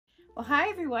Well, hi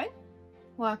everyone.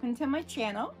 Welcome to my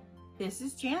channel. This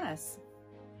is Janice.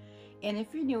 And if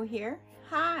you're new here,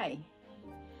 hi.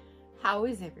 How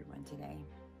is everyone today?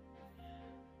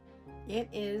 It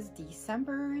is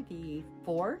December the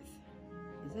 4th.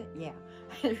 Is it? Yeah,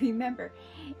 I remember.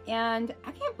 And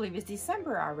I can't believe it's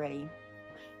December already.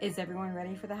 Is everyone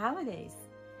ready for the holidays?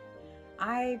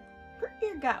 I pretty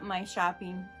near got my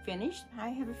shopping finished. I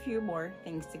have a few more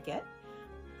things to get.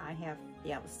 I have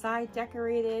the outside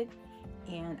decorated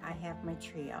and I have my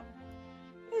tree up.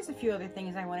 There's a few other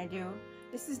things I want to do.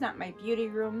 This is not my beauty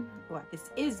room. Well,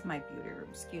 this is my beauty room,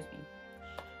 excuse me,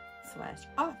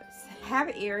 / office. I have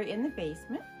an area in the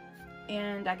basement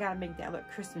and I gotta make that look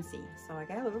Christmassy. So I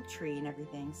got a little tree and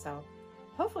everything. So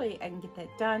hopefully I can get that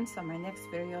done. So my next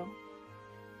video,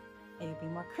 it'll be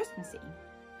more Christmassy.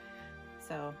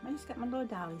 So I just got my little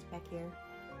dollies back here.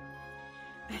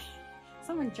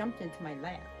 Someone jumped into my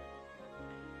lap.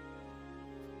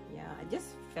 Yeah, I just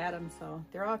fed them, so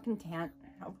they're all content.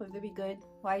 Hopefully they'll be good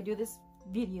while I do this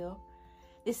video.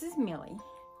 This is Millie.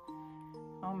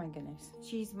 Oh my goodness,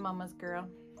 she's mama's girl.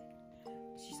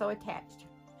 She's so attached.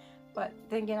 But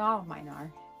then again, all of mine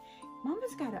are.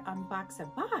 Mama's got to unbox a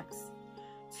box.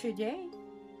 Today,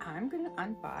 I'm going to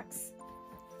unbox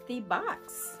the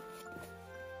box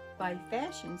by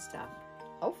Fashionsta.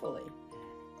 Hopefully.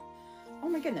 Oh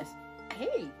my goodness.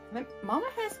 Hey, Mama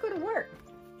has to go to work.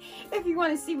 If you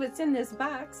want to see what's in this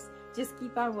box, just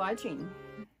keep on watching.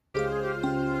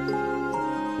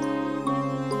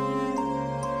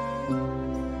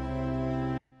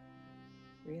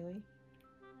 Really?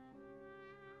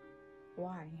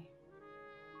 Why?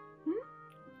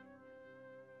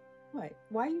 What?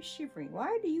 Why are you shivering?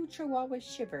 Why do you chihuahuas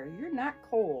shiver? You're not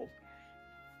cold.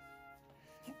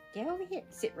 Get over here.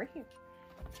 Sit right here.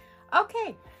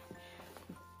 Okay.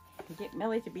 Get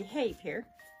Millie to behave here.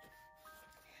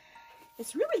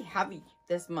 It's really heavy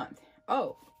this month.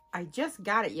 Oh, I just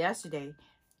got it yesterday.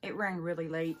 It ran really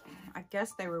late. I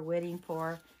guess they were waiting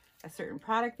for a certain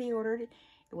product they ordered. It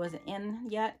wasn't in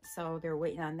yet, so they're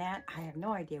waiting on that. I have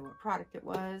no idea what product it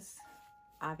was,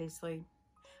 obviously.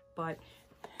 But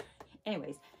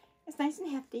anyways, it's nice and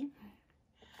hefty.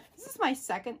 This is my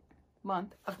second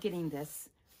month of getting the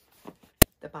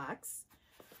box.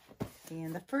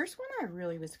 And the first one I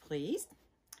really was pleased.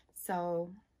 So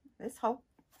let's hope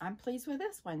I'm pleased with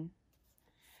this one.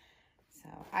 So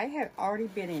I have already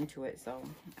been into it, so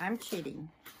I'm cheating.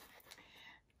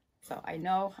 So I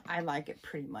know I like it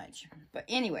pretty much. But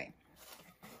anyway,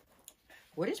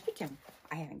 we'll just pretend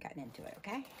I haven't gotten into it,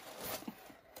 okay?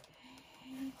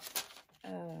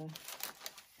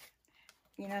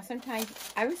 You know, sometimes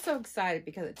I was so excited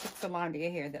because it took so long to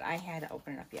get here that I had to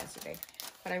open it up yesterday.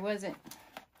 But I wasn't.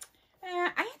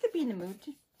 I have to be in the mood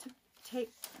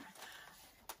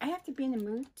I have to be in the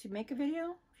mood to make a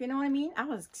video, if you know what I mean. I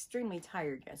was extremely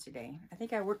tired yesterday. I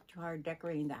think I worked too hard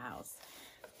decorating the house.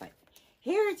 But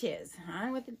here it is.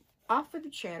 Off with the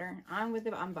chatter, on with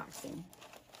the unboxing.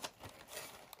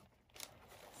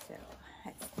 So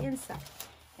that's the inside.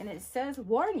 And it says,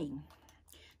 warning.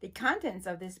 The contents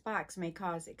of this box may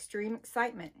cause extreme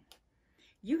excitement.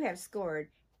 You have scored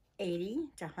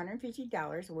 $80 to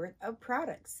 $150 worth of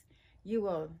products you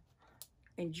will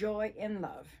enjoy and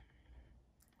love.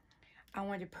 I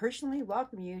want to personally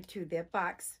welcome you to the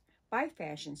box by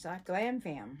Fashionsta Glam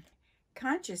Fam,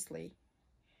 consciously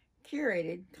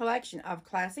curated collection of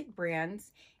classic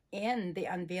brands and the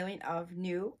unveiling of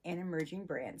new and emerging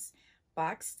brands,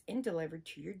 boxed and delivered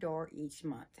to your door each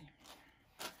month.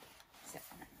 So,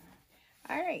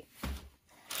 all right.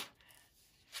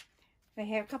 They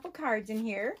have a couple cards in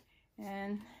here,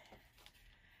 and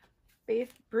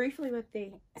briefly what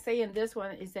they say in this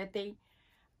one is that they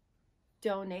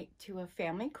donate to a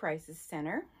family crisis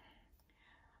center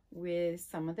with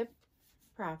some of the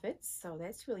profits, so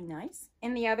that's really nice.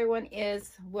 And the other one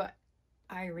is what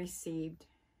I received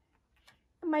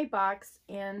in my box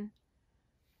and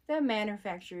the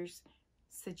manufacturer's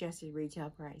suggested retail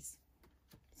price.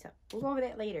 So we'll go over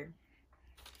that later.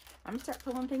 I'm gonna start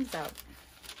pulling things out.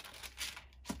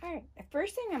 All right, the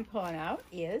first thing I'm pulling out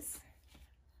is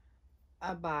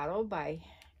a bottle by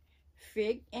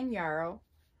Fig and Yarrow.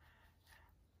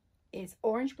 It's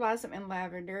Orange Blossom and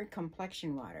Lavender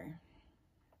Complexion Water.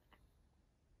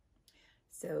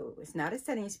 So it's not a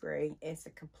setting spray, it's a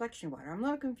complexion water. I'm a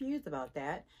little confused about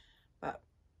that, but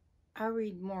I'll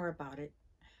read more about it.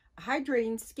 A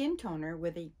hydrating skin toner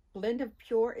with a blend of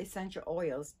pure essential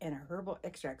oils and herbal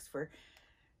extracts for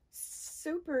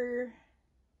superlative,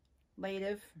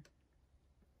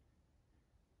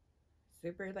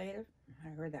 I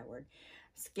heard that word,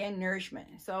 skin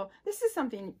nourishment. So this is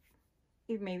something,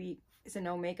 maybe it's a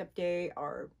no makeup day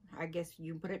or I guess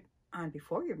you put it on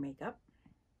before your makeup.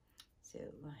 So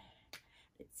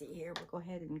let's see here. We'll go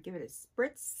ahead and give it a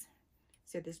spritz.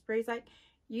 So the spray's like,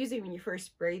 usually when you first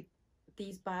spray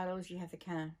these bottles, you have to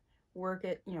kind of work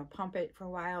it, you know, pump it for a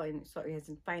while, and so it has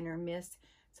a finer mist.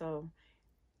 So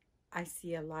I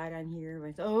see a lot on here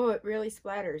with, oh, it really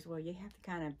splatters. Well, you have to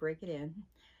kind of break it in.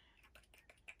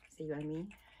 See what I mean?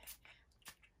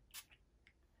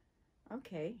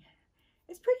 Okay,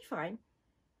 it's pretty fine.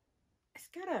 It's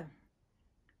got a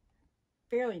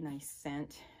fairly nice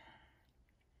scent.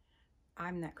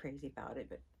 I'm not crazy about it,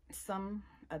 but some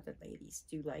of the ladies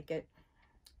do like it.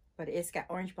 But it's got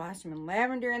orange blossom and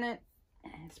lavender in it.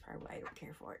 That's probably why I don't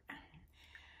care for it.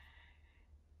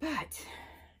 But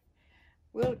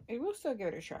we'll still give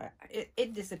it a shot.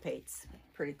 It dissipates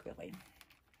pretty quickly.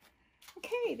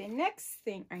 Okay, the next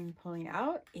thing I'm pulling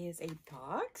out is a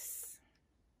box.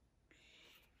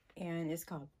 And it's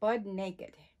called Bud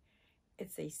Naked.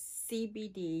 It's a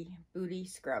CBD booty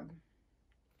scrub.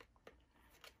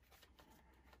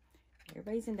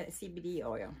 Everybody's into CBD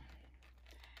oil.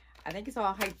 I think it's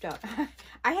all hyped up.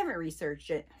 I haven't researched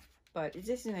it, but it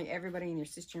just seems like everybody and their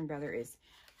sister and brother is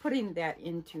putting that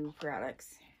into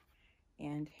products.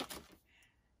 And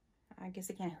I guess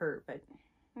it can't hurt, but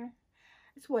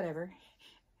it's whatever.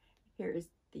 Here is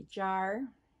the jar.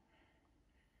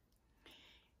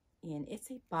 And it's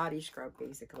a body scrub,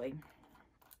 basically.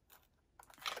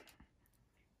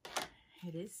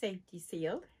 It is safety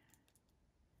sealed.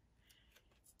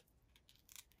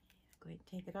 Go ahead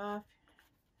and take it off.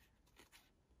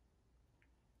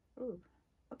 Ooh,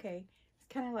 okay.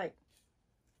 It's kind of like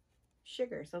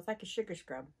sugar, so it's like a sugar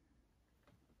scrub.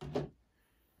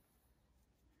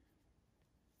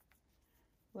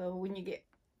 Well, when you get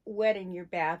wet in your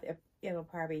bath, it'll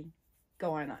probably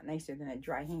go on a lot nicer than a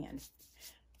dry hand.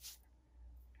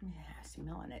 Yeah,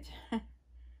 smelling it.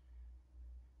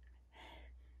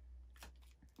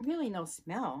 Really no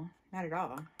smell, not at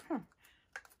all. Huh.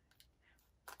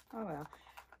 Oh well,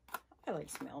 I like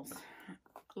smells,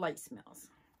 light smells.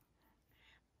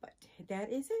 But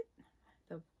that is it,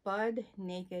 the Bud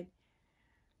Naked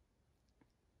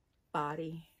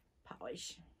body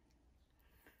polish.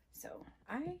 So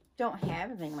I don't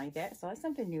have anything like that, so that's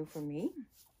something new for me.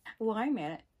 While I'm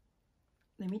at it,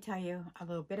 let me tell you a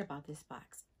little bit about this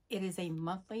box. It is a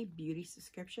monthly beauty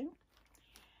subscription.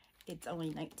 It's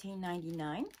only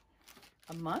 $19.99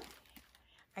 a month.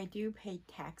 I do pay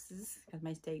taxes because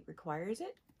my state requires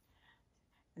it,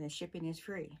 and the shipping is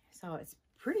free. So it's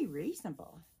pretty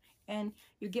reasonable. And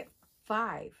you get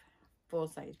 5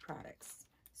 full-size products.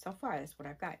 So far, that's what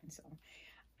I've gotten. So,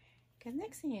 okay, the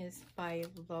next thing is by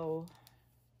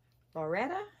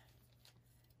Loretta.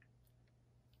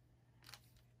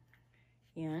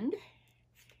 And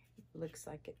it looks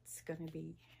like it's going to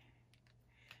be...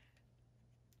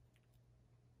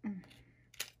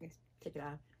 Let's take it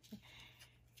off.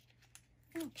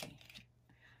 Okay.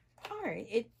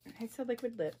 Alright, it's a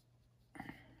liquid lip.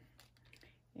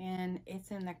 And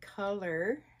it's in the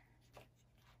color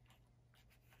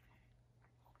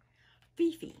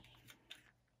Fifi.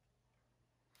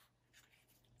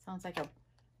 Sounds like a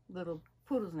little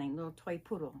poodle's name, little toy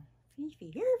poodle.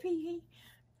 Fifi, here Fifi.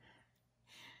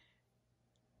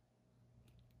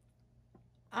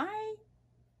 I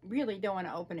really don't want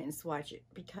to open it and swatch it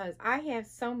because I have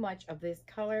so much of this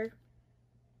color.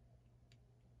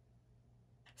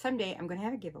 Someday I'm going to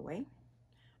have a giveaway.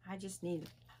 I just need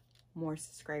more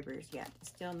subscribers yet. It's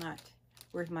still not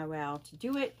worth my while to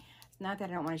do it. It's not that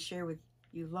I don't want to share with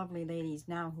you lovely ladies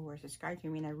now who are subscribed to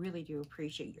me, and I really do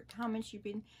appreciate your comments. You've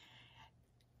been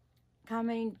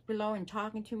commenting below and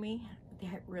talking to me.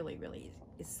 That really, really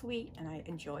is sweet, and I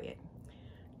enjoy it.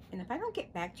 And if I don't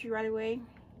get back to you right away,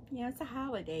 you know, it's the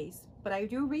holidays, but I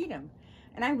do read them,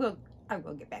 and I will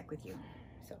get back with you.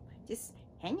 So just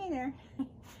hang in there.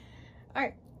 All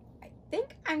right. I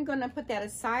think I'm going to put that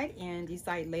aside and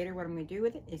decide later what I'm going to do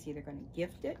with it. It's either going to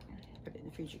gift it, put it in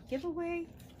the future giveaway.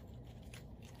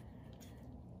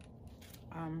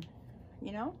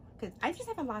 You know, because I just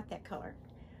have a lot that color.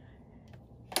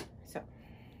 So,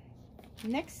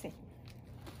 next thing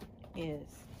is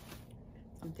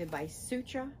something by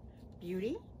Sutra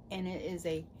Beauty, and it is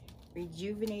a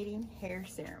rejuvenating hair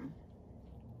serum.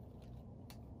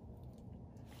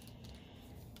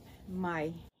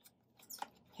 My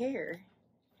hair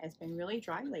has been really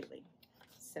dry lately,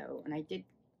 so, and I did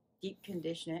deep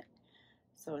condition it,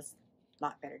 so it's a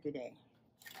lot better today.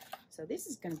 So this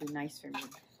is going to be nice for me.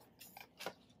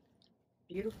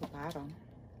 Beautiful bottle.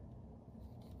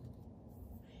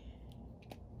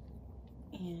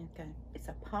 And it's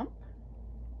a pump.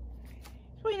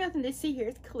 There's really nothing to see here.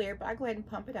 It's clear, but I'll go ahead and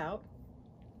pump it out.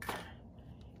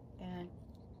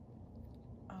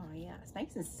 Yeah, it's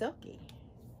nice and silky.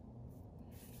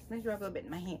 Let me rub a little bit in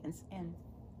my hands. And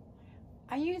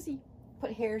I usually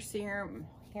put hair serum,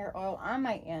 hair oil on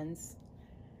my ends.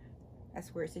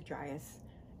 That's where it's the driest.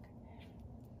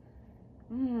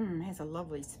 It has a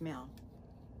lovely smell.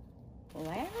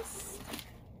 Last,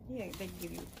 yeah, they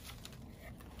give you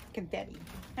confetti.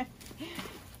 It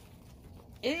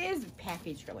is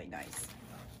packaged really nice.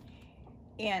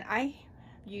 And I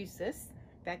use this.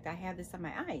 In fact, I have this on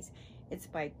my eyes. It's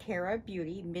by Cara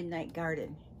Beauty Midnight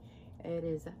Garden. It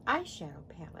is an eyeshadow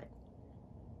palette.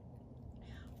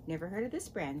 Never heard of this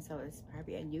brand, so it's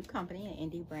probably a new company, an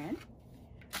indie brand.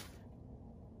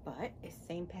 But it's the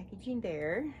same packaging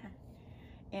there.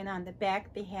 And on the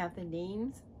back, they have the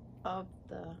names of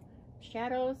the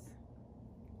shadows.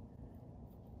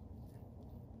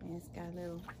 And it's got a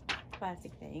little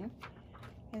plastic thing.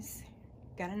 It's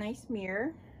got a nice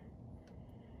mirror.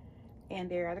 And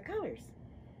there are the colors.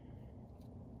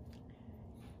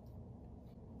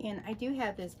 And I do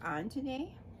have this on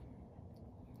today.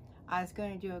 I was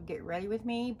going to do a get ready with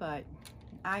me, but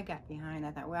I got behind.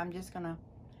 I thought, well,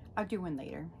 I'll do one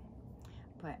later.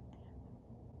 But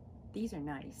these are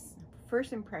nice.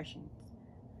 First impressions.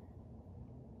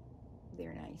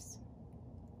 They're nice.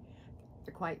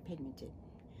 They're quite pigmented.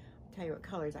 I'll tell you what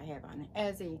colors I have on it.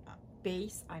 As a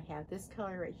base, I have this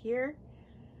color right here.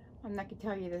 I'm not going to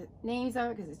tell you the names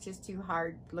of it because it's just too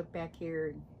hard to look back here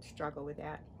and struggle with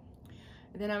that.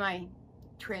 And then on my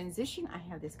transition, I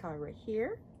have this color right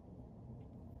here.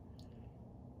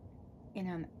 And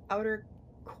on the outer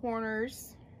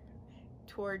corners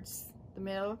towards the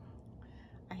middle,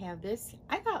 I have this.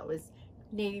 I thought it was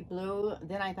navy blue,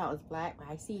 then I thought it was black, but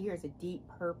I see here it's a deep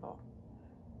purple.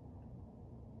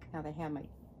 Now they have my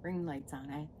ring lights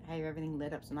on. I have everything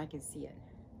lit up so I can see it.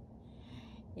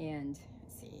 And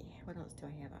let's see, what else do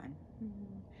I have on?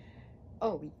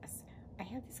 Oh yes, I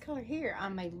have this color here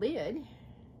on my lid.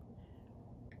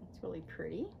 It's really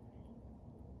pretty.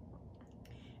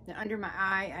 Then under my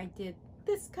eye, I did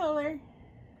this color, kind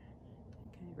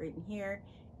of right in here,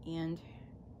 and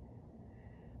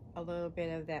a little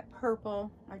bit of that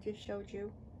purple I just showed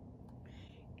you.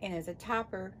 And as a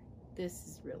topper, this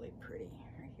is really pretty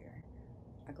right here.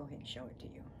 I'll go ahead and show it to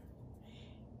you.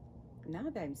 Now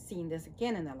that I'm seeing this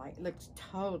again in the light, it looks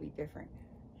totally different.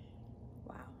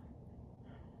 Wow.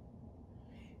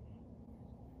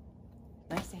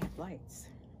 Nice to have lights.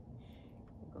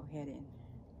 We'll go ahead and,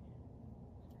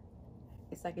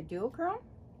 it's like a duochrome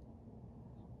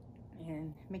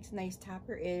and makes a nice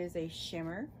topper. It is a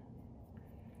shimmer.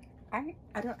 I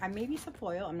maybe it's a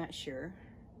foil, I'm not sure.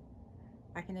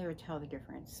 I can never tell the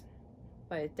difference,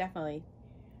 but it's definitely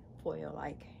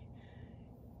foil-like.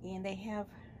 And they have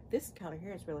this color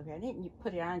here is really good. I didn't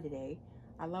put it on today.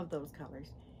 I love those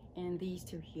colors. And these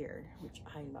two here, which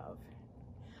I love.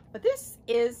 But this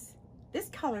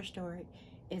color story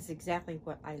is exactly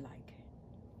what I like.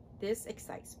 This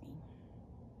excites me.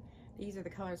 These are the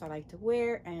colors I like to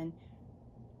wear, and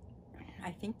I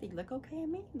think they look okay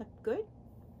on me, look good.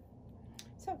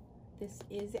 So this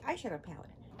is the eyeshadow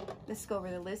palette. Let's go over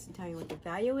the list and tell you what the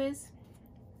value is.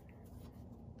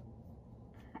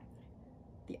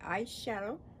 The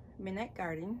eyeshadow Midnight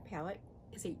Garden palette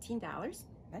is $18.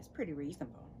 That's pretty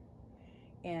reasonable.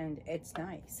 And it's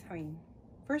nice. I mean,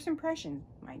 first impression,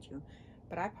 mind you,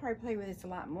 but I probably play with this a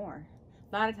lot more.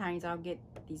 A lot of times I'll get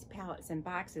these palettes in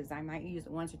boxes. I might use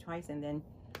it once or twice and then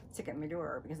stick it in my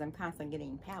drawer because I'm constantly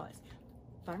getting palettes.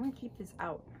 But I'm going to keep this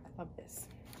out. I love this.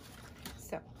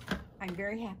 So I'm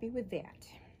very happy with that.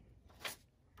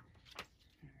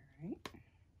 All right.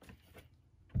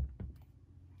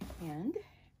 And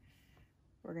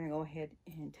we're going to go ahead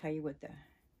and tell you what the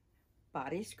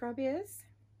body scrub is.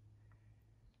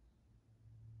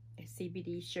 A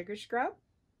CBD sugar scrub.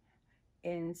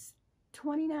 And it's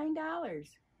 $29.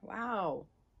 Wow.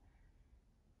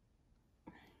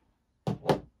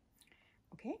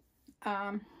 Okay.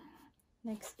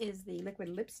 Next is the liquid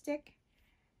lipstick.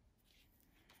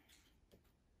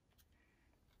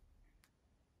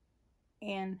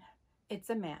 And it's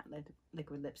a matte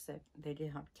liquid lipstick. They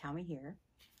did have to tell me here.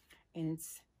 And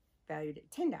it's valued at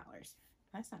 $10.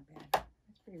 That's not bad.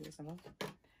 That's pretty reasonable.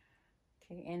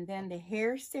 Okay, and then the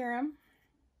hair serum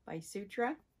by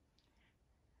Sutra.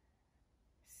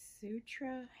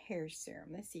 Sutra hair serum.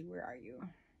 Let's see, where are you?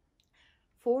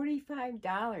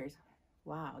 $45.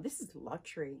 Wow, this is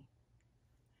luxury.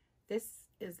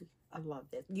 I love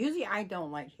this. Usually I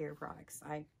don't like hair products.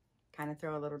 I kind of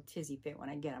throw a little tizzy fit when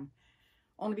I get them.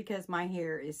 Only because my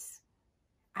hair is,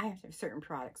 I have to have certain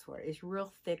products for it. It's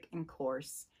real thick and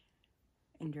coarse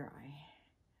and dry.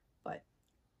 But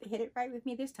they hit it right with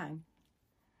me this time.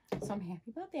 So I'm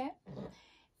happy about that.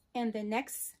 And the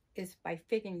next is by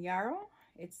Fig and Yarrow.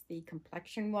 It's the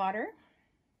complexion water.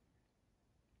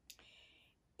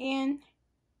 And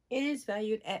it is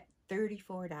valued at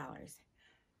 $34.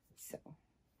 So,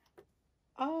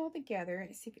 all together,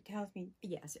 let's see if it tells me.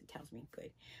 Yes, it tells me.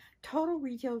 Good. Total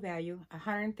retail value,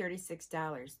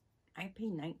 $136. I pay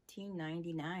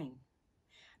 $19.99.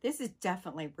 This is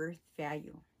definitely worth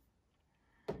value.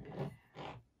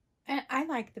 And I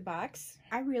like the box.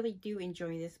 I really do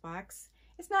enjoy this box.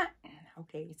 It's not,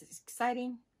 okay, it's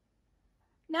exciting.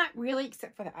 Not really,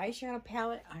 except for the eyeshadow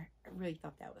palette. I really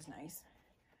thought that was nice.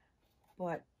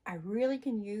 But I really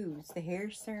can use the hair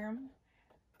serum.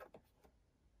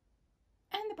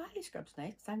 And the body scrub's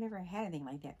nice, because I've never had anything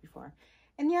like that before.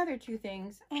 And the other two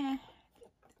things,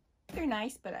 they're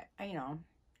nice, but I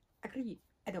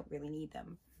don't really need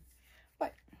them.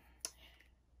 But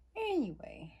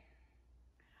anyway,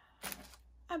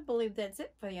 I believe that's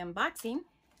it for the unboxing.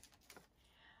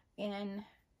 And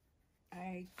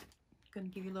I'm going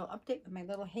to give you a little update with my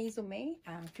little Hazel May.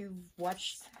 If you've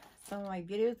watched some of my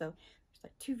videos, there's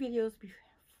like 2 videos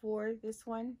before this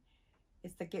one.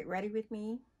 It's the Get Ready With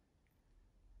Me.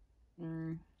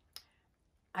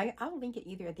 I'll link it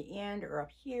either at the end or up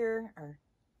here or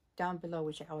down below,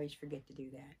 which I always forget to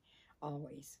do that.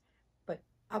 Always. But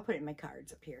I'll put it in my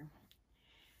cards up here.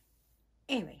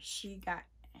 Anyway, she got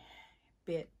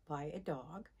bit by a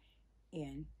dog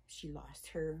and she lost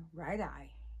her right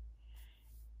eye.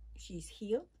 She's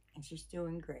healed and she's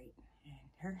doing great. And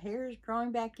her hair is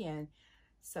growing back in.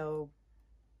 So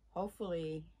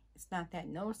hopefully it's not that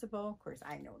noticeable. Of course,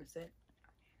 I notice it.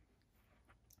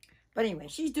 But anyway,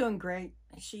 she's doing great.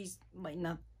 She's like,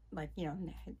 not like, you know,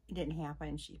 it didn't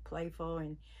happen. She's playful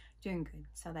and doing good.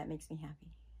 So that makes me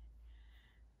happy.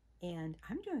 And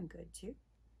I'm doing good too.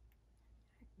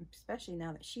 Especially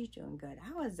now that she's doing good.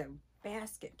 I was a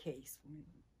basket case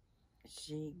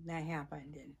when that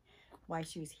happened and why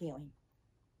she was healing.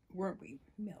 Weren't we,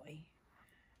 Millie?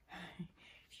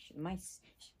 She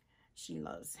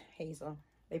loves Hazel.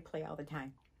 They play all the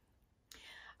time.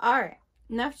 All right,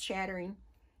 enough chattering.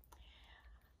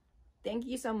 Thank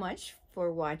you so much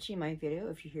for watching my video.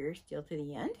 If you're here still to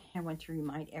the end, I want to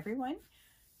remind everyone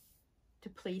to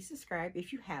please subscribe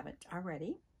if you haven't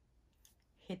already.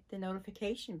 Hit the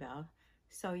notification bell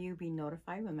so you'll be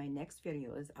notified when my next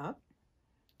video is up.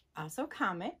 Also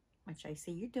comment, which I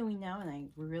see you're doing now, and I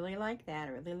really like that.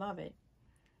 I really love it.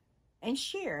 And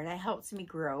share. That helps me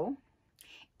grow.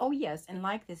 Oh yes, and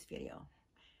like this video,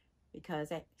 because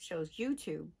that shows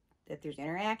YouTube that there's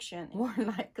interaction, more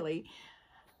likely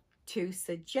to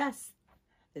suggest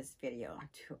this video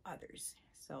to others.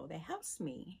 So that helps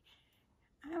me.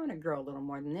 I want to grow a little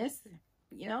more than this.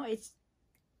 You know,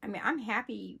 I mean, I'm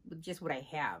happy with just what I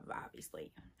have,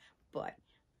 obviously, but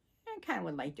I kind of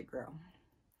would like to grow.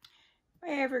 If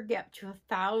I ever get to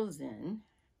 1,000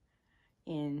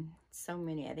 in so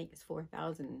many, I think it's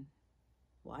 4,000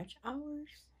 watch hours,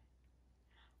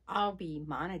 I'll be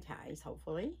monetized,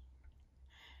 hopefully.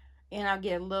 And I'll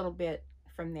get a little bit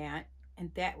from that,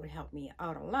 and that would help me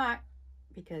out a lot,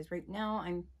 because right now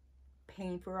I'm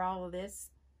paying for all of this.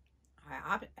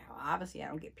 Obviously, I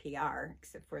don't get PR,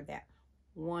 except for that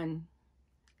one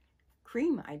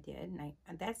cream I did,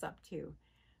 and that's up too.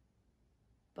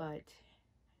 But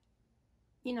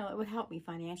you know, it would help me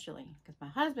financially, because my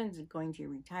husband's going to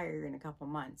retire in a couple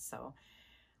months, so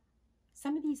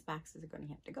some of these boxes are going to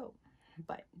have to go.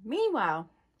 But meanwhile,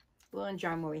 we'll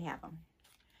enjoy them when we have them.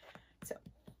 So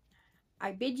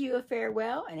I bid you a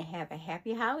farewell and have a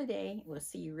happy holiday. We'll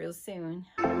see you real soon.